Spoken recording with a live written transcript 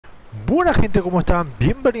Buena gente, ¿cómo están?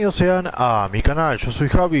 Bienvenidos sean a mi canal, yo soy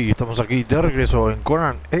Javi y estamos aquí de regreso en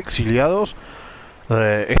Conan Exiliados.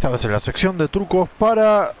 Esta vez en la sección de trucos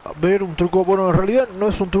para ver un truco, bueno, en realidad no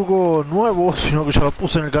es un truco nuevo, sino que ya lo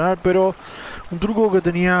puse en el canal, pero un truco que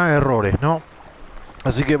tenía errores, ¿no?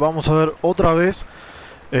 Así que vamos a ver otra vez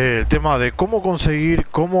el tema de cómo conseguir,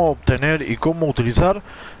 cómo obtener y cómo utilizar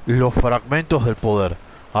los fragmentos del poder.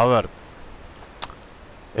 A ver,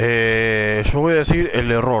 yo voy a decir el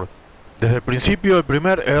error. Desde el principio, el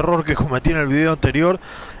primer error que cometí en el video anterior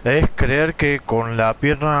es creer que con la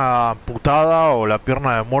pierna amputada o la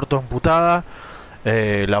pierna de muerto amputada,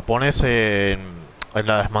 la pones en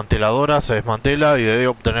la desmanteladora, se desmantela y debe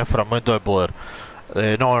obtener fragmento de poder.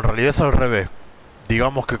 No, en realidad es al revés.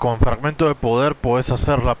 Digamos que con fragmento de poder podés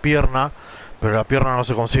hacer la pierna, pero la pierna no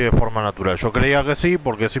se consigue de forma natural. Yo creía que sí,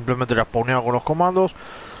 porque simplemente la spawneaba con los comandos,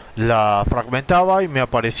 la fragmentaba y me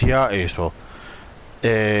aparecía eso.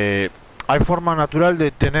 ¿Hay forma natural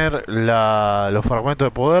de tener los fragmentos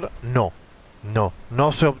de poder? No,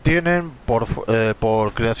 no se obtienen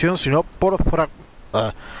por creación, sino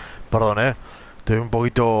perdón, estoy un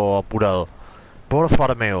poquito apurado. Por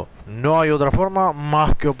farmeo. No hay otra forma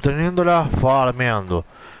más que obteniéndola farmeando.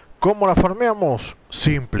 ¿Cómo la farmeamos?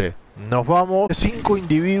 Simple. Nos vamos a 5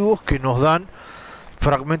 individuos que nos dan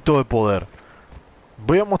fragmento de poder.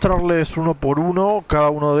 Voy a mostrarles uno por uno cada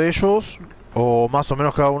uno de ellos, o más o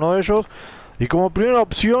menos cada uno de ellos. Y como primera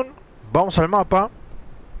opción, vamos al mapa.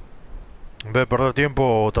 En vez de perder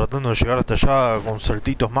tiempo tratando de llegar hasta allá con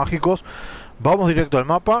saltitos mágicos, vamos directo al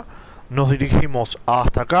mapa. Nos dirigimos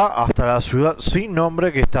hasta acá, hasta la ciudad sin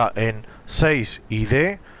nombre, que está en 6 y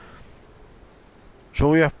D. Yo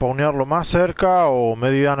voy a spawnearlo más cerca o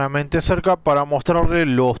medianamente cerca para mostrarle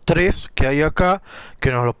los 3 que hay acá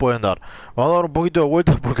que nos los pueden dar. Vamos a dar un poquito de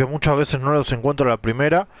vueltas porque muchas veces no los encuentro a la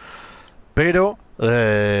primera. Pero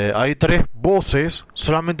hay 3 voces,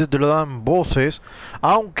 solamente te lo dan voces.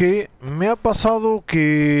 Aunque me ha pasado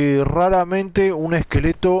que raramente un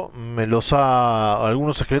esqueleto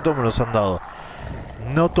algunos esqueletos me los han dado.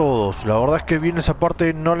 No todos, la verdad es que bien esa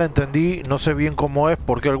parte no la entendí, no sé bien cómo es,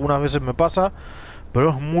 porque algunas veces me pasa.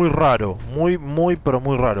 Pero es muy raro, pero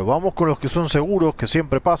muy raro. Vamos con los que son seguros, que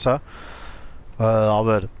siempre pasa. A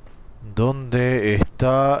ver, ¿dónde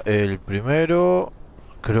está el primero?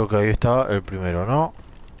 Creo que ahí está el primero, ¿no?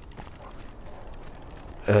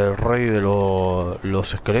 El rey de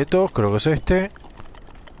los esqueletos, creo que es este.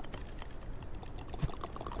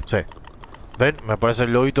 Sí. ¿Ven? Me parece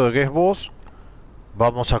el lobito de que es vos.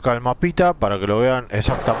 Vamos acá al mapita para que lo vean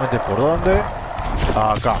exactamente por dónde.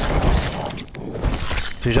 Acá.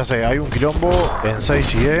 Sí, ya sé, hay un quilombo en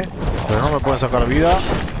 6 y E, pero no me pueden sacar vida.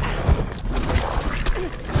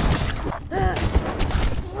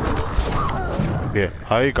 Bien,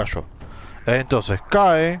 ahí cayó. Entonces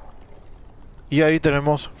cae. Y ahí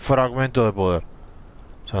tenemos fragmento de poder.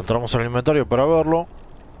 O sea, entramos al inventario para verlo.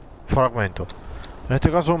 Fragmento. En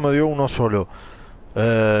este caso me dio uno solo.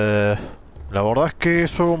 La verdad es que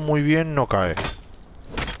eso muy bien no cae.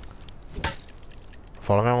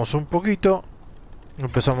 Farmeamos un poquito.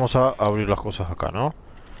 Empezamos a abrir las cosas acá, ¿no?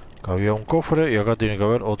 Acá había un cofre y acá tiene que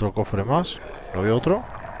haber otro cofre más. ¿No había otro?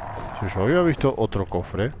 Sí, yo había visto otro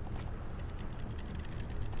cofre.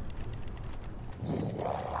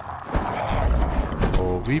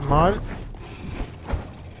 O vi mal.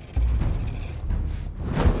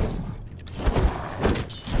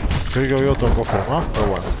 Creo que había otro cofre más, pero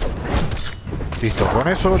bueno. Listo, con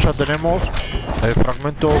eso ya tenemos el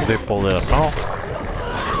fragmento de poder, ¿no?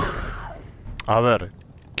 A ver,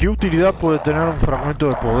 ¿qué utilidad puede tener un fragmento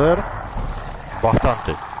de poder?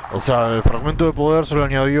 Bastante. O sea, el fragmento de poder se lo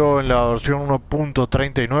añadió en la versión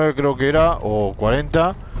 1.39 creo que era, o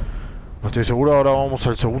 40. No estoy seguro, ahora vamos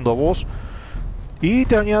al segundo boss. Y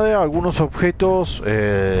te añade algunos objetos,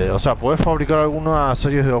 o sea, podés fabricar algunas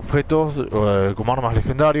series de objetos como armas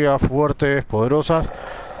legendarias, fuertes, poderosas.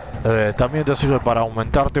 También te sirve para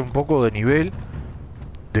aumentarte un poco de nivel.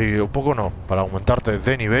 Un poco no, para aumentarte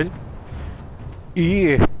de nivel.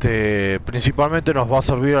 Y principalmente nos va a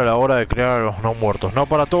servir a la hora de crear a los no muertos. No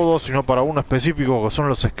para todos, sino para uno específico que son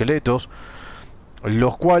los esqueletos.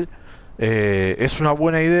 Los cuales es una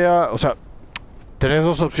buena idea, o sea, tenés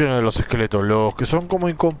dos opciones de los esqueletos. Los que son como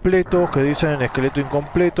incompletos, que dicen esqueleto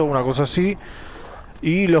incompleto, una cosa así.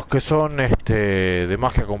 Y los que son de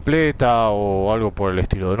magia completa o algo por el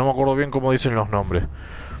estilo. No me acuerdo bien cómo dicen los nombres.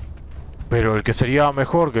 Pero el que sería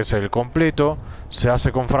mejor, que es el completo, se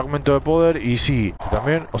hace con fragmento de poder. Y sí,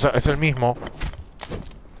 también, o sea, es el mismo.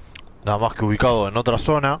 Nada más que ubicado en otra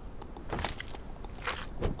zona.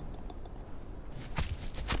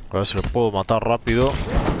 A ver si lo puedo matar rápido.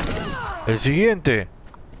 El siguiente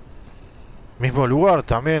Mismo lugar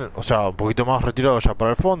también, o sea, un poquito más retirado ya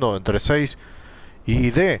para el fondo, entre 6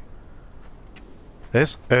 y D.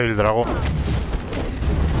 Es el dragón.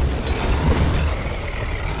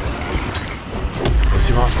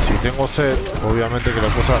 Encima, si tengo sed, obviamente que la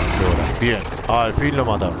cosa empeora. Bien, al fin lo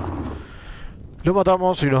matamos. Lo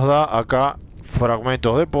matamos y nos da acá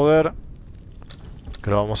fragmentos de poder,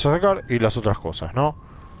 que lo vamos a sacar, y las otras cosas, ¿no?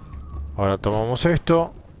 Ahora tomamos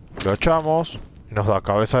esto, lo echamos, y nos da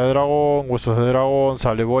cabeza de dragón, huesos de dragón,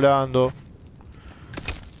 sale volando.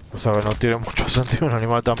 O sea que no tiene mucho sentido un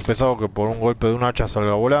animal tan pesado que por un golpe de un hacha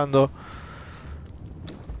salga volando.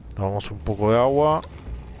 Damos un poco de agua,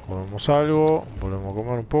 comemos algo, volvemos a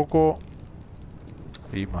comer un poco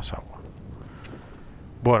y más agua.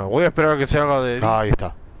 Bueno, voy a esperar a que se haga de... Ah, ahí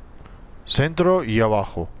está. Centro y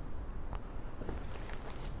abajo.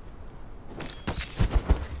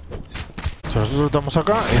 O sea, nosotros estamos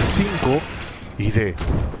acá en 5 y D.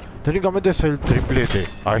 Técnicamente es el triplete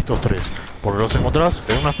a estos tres, porque los encontrás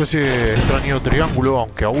en una especie de extraño triángulo,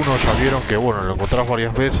 aunque a uno ya vieron que, bueno, lo encontrás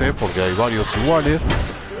varias veces porque hay varios iguales,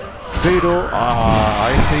 pero a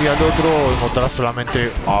este y al otro encontrás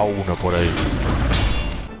solamente a uno por ahí.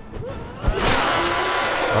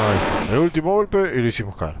 Ahí está, el último golpe y lo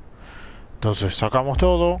hicimos caer. Entonces sacamos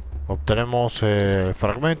todo, obtenemos el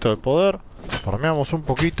fragmento de poder, farmeamos un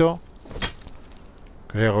poquito.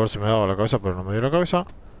 Quería ver si me daba la cabeza, pero no me dio la cabeza.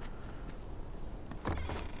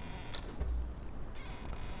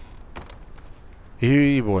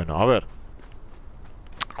 Y bueno, a ver.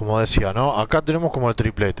 Como decía, ¿no? Acá tenemos como el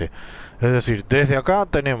triplete. Es decir, desde acá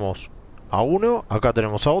tenemos a uno, acá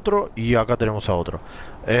tenemos a otro y acá tenemos a otro.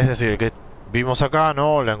 Es decir, que vimos acá,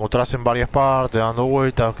 ¿no? La encontrás en varias partes, dando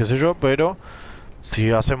vueltas, qué sé yo, pero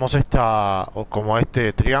si hacemos esta, o como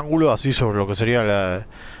este triángulo, así sobre lo que sería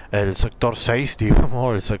el sector 6,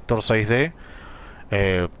 digamos, el sector 6D,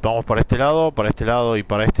 vamos para este lado y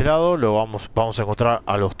para este lado, vamos a encontrar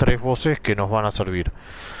a los tres bosses que nos van a servir.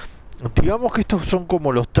 Digamos que estos son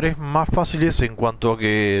como los tres más fáciles en cuanto a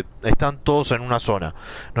que están todos en una zona.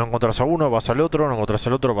 No encontrás a uno, vas al otro, no encontrás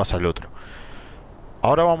al otro, vas al otro.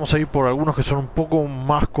 Ahora vamos a ir por algunos que son un poco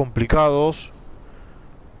más complicados.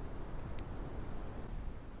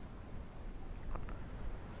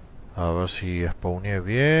 A ver si spawné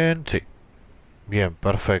bien. Sí. Bien,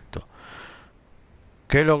 perfecto.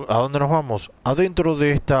 ¿A dónde nos vamos? Adentro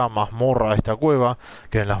de esta mazmorra, esta cueva,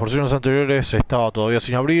 que en las versiones anteriores estaba todavía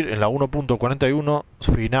sin abrir, en la 1.41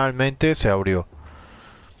 finalmente se abrió.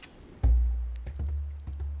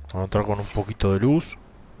 Vamos a entrar con un poquito de luz.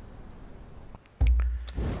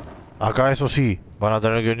 Acá eso sí, van a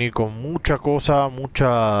tener que venir con mucha cosa,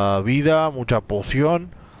 mucha vida, mucha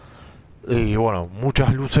poción. Y bueno,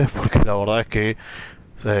 muchas luces, porque la verdad es que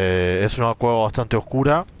es una cueva bastante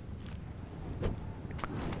oscura.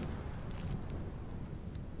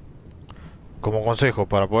 Como consejo,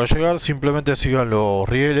 para poder llegar, simplemente sigan los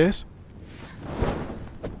rieles.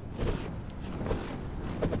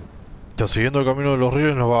 Ya siguiendo el camino de los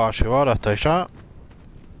rieles nos va a llevar hasta allá.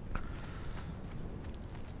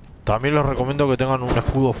 También les recomiendo que tengan un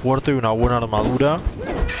escudo fuerte y una buena armadura.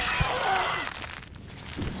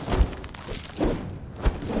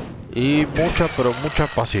 Y mucha, pero mucha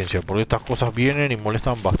paciencia, porque estas cosas vienen y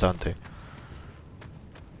molestan bastante.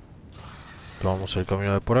 Tomamos el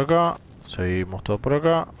camino de por acá. Seguimos todo por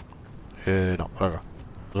acá. No, por acá.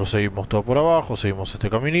 Nosotros seguimos todo por abajo, seguimos este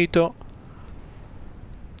caminito.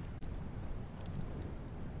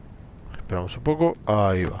 Esperamos un poco.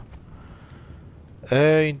 Ahí va.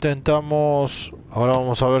 Intentamos... Ahora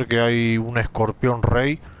vamos a ver que hay un escorpión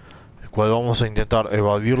rey, el cual vamos a intentar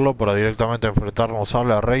evadirlo para directamente enfrentarnos a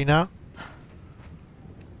la reina.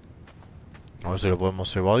 A ver si lo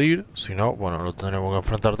podemos evadir. Si no, bueno, lo tendremos que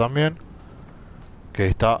enfrentar también. Que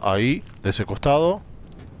está ahí, de ese costado.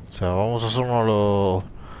 O sea, vamos a hacernos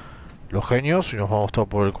los genios y nos vamos todo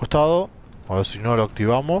por el costado. A ver si no lo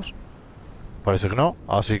activamos. Parece que no,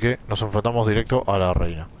 así que nos enfrentamos directo a la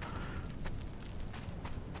reina.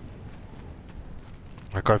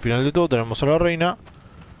 Acá al final de todo tenemos a la reina.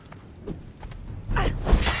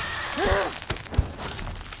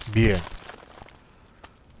 Bien.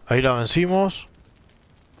 Ahí la vencimos.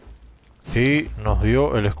 Y nos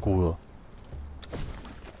dio el escudo.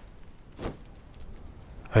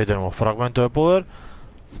 Ahí tenemos fragmento de poder.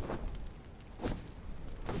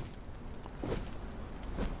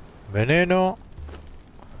 Veneno.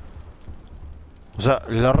 O sea,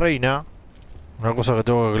 la reina, una cosa que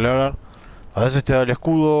tengo que aclarar, a veces te da el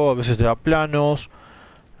escudo, a veces te da planos.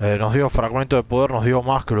 Nos dio fragmento de poder, nos dio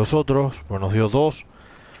más que los otros, pero nos dio 2.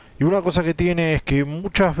 Y una cosa que tiene es que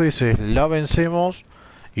muchas veces la vencemos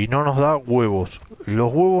y no nos da huevos.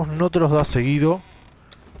 Los huevos no te los da seguido.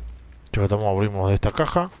 Ya que estamos abrimos de esta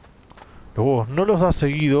caja. Los huevos no los da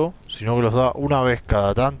seguido, sino que los da una vez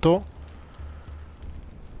cada tanto.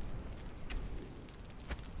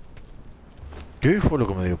 ¿Qué fue lo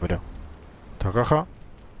que me dio? Espera. Esta caja.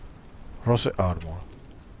 Rose Armor.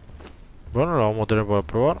 Bueno, la vamos a tener para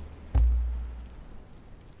probar.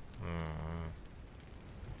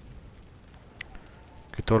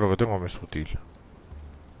 Que todo lo que tengo me es útil.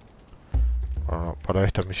 Para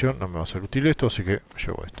esta misión no me va a ser útil esto, así que me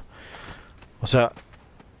llevo esto. O sea,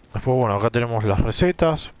 después bueno, acá tenemos las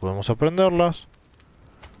recetas, podemos aprenderlas.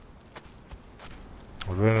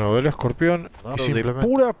 Volver a lo del escorpión. Y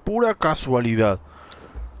simplemente pura casualidad.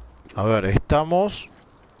 A ver, estamos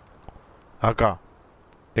acá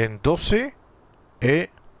en 12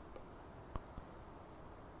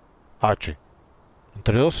 H.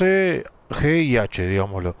 Entre 12 G y H,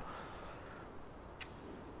 digámoslo.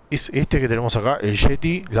 Es este que tenemos acá, el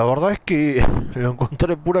yeti. La verdad es que lo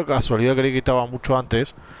encontré pura casualidad, creí que estaba mucho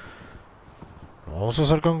antes. Vamos a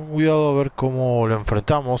acercar con cuidado a ver cómo lo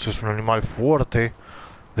enfrentamos. Es un animal fuerte.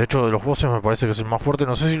 De hecho, de los bosses me parece que es el más fuerte.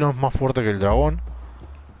 No sé si no es más fuerte que el dragón.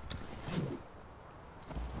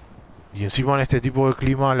 Y encima en este tipo de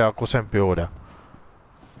clima la cosa empeora.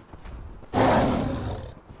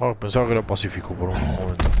 Oh, pensaba que era pacífico por un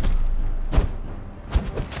momento.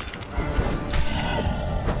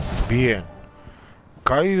 Bien.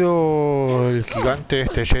 Caído el gigante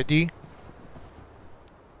este yeti.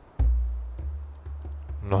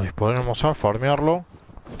 Nos disponemos a farmearlo.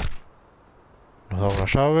 Nos da una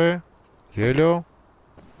llave. Hielo.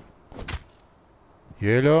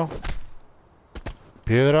 Hielo.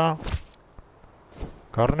 Piedra.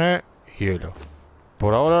 Carne. Hielo.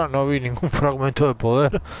 Por ahora no vi ningún fragmento de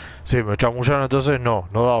poder. Sí, me chamullaron, entonces no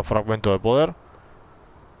daba fragmento de poder.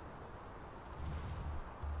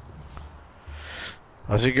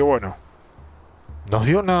 Así que bueno. Nos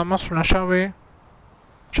dio nada más una llave.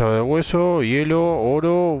 Llave de hueso, hielo,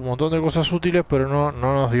 oro, un montón de cosas útiles, pero no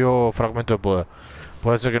nos dio fragmento de poder.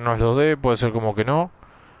 Puede ser que nos lo dé, puede ser como que no.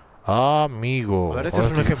 Amigo. A ver, este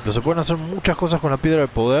es un ejemplo. Se pueden hacer muchas cosas con la piedra de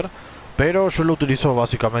poder, pero yo lo utilizo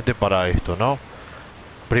básicamente para esto, ¿no?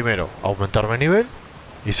 Primero, aumentarme nivel.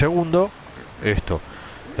 Y segundo, esto.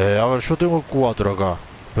 A ver, yo tengo 4 acá,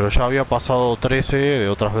 pero ya había pasado 13 de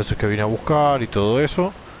otras veces que vine a buscar y todo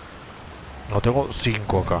eso. No, tengo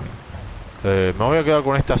 5 acá. Me voy a quedar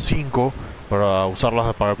con estas 5 para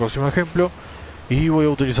usarlas para el próximo ejemplo. Y voy a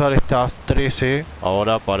utilizar estas 13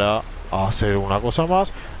 ahora para hacer una cosa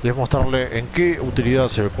más. Y es mostrarle en qué utilidad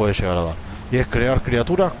se le puede llegar a dar. Y es crear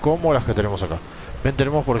criaturas como las que tenemos acá. Ven,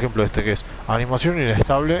 tenemos por ejemplo este que es animación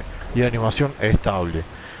inestable y animación estable.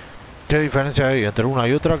 ¿Qué diferencia hay entre una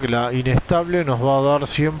y otra? Que la inestable nos va a dar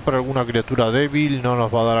siempre alguna criatura débil. No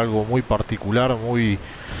nos va a dar algo muy particular, muy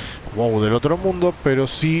wow del otro mundo, pero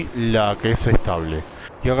sí la que es estable.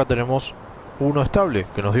 Y acá tenemos uno estable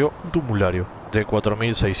que nos dio un tumulario de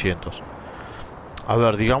 4600. A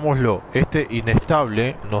ver, digámoslo, este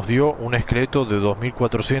inestable nos dio un esqueleto de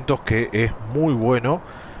 2400 que es muy bueno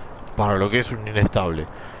para lo que es un inestable.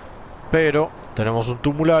 Pero tenemos un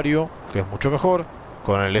tumulario que es mucho mejor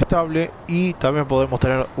con el estable, y también podemos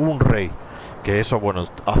tener un rey, que eso bueno,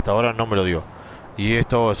 hasta ahora no me lo dio. Y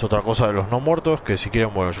esto es otra cosa de los no muertos, que si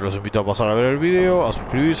quieren, bueno, yo los invito a pasar a ver el video, a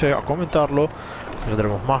suscribirse, a comentarlo. Ya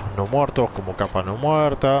tenemos más no muertos, como capa no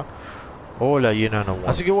muerta o la hiena no muerta.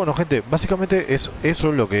 Así que bueno, gente, básicamente es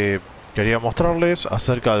eso lo que quería mostrarles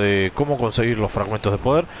acerca de cómo conseguir los fragmentos de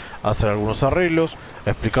poder, hacer algunos arreglos,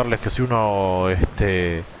 explicarles que si uno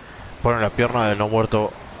pone la pierna del no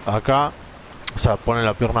muerto acá, o sea, pone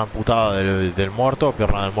la pierna amputada del muerto,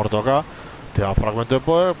 pierna del muerto acá, te da fragmento de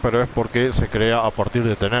poder, pero es porque se crea a partir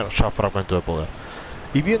de tener ya fragmento de poder.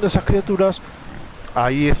 Y viendo esas criaturas,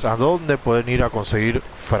 ahí es a donde pueden ir a conseguir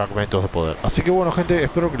fragmentos de poder. Así que bueno, gente,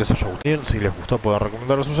 espero que les haya gustado. Bien, si les gustó, pueden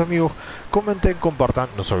recomendar a sus amigos, comenten, compartan,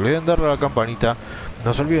 no se olviden de darle a la campanita,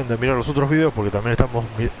 no se olviden de mirar los otros videos, porque también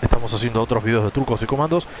estamos haciendo otros videos de trucos y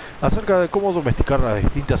comandos acerca de cómo domesticar las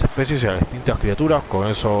distintas especies y a las distintas criaturas. Con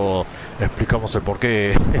eso explicamos el por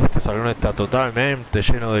qué este salón está totalmente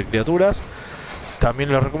lleno de criaturas.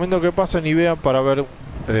 También les recomiendo que pasen y vean para ver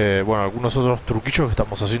bueno, algunos otros truquillos que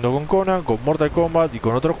estamos haciendo con Conan, con Mortal Kombat y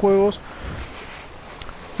con otros juegos,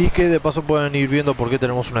 y que de paso pueden ir viendo por qué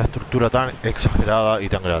tenemos una estructura tan exagerada y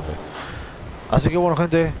tan grande. Así que bueno,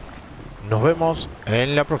 gente, nos vemos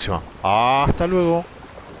en la próxima. Hasta luego.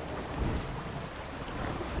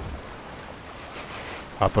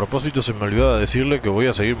 A propósito, se me olvidó de decirle que voy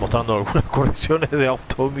a seguir mostrando algunas correcciones de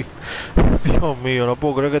auto. Dios mío, no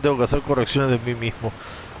puedo creer que tengo que hacer correcciones de mí mismo.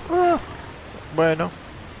 Bueno.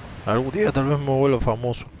 Algún día tal vez me vuelva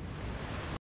famoso.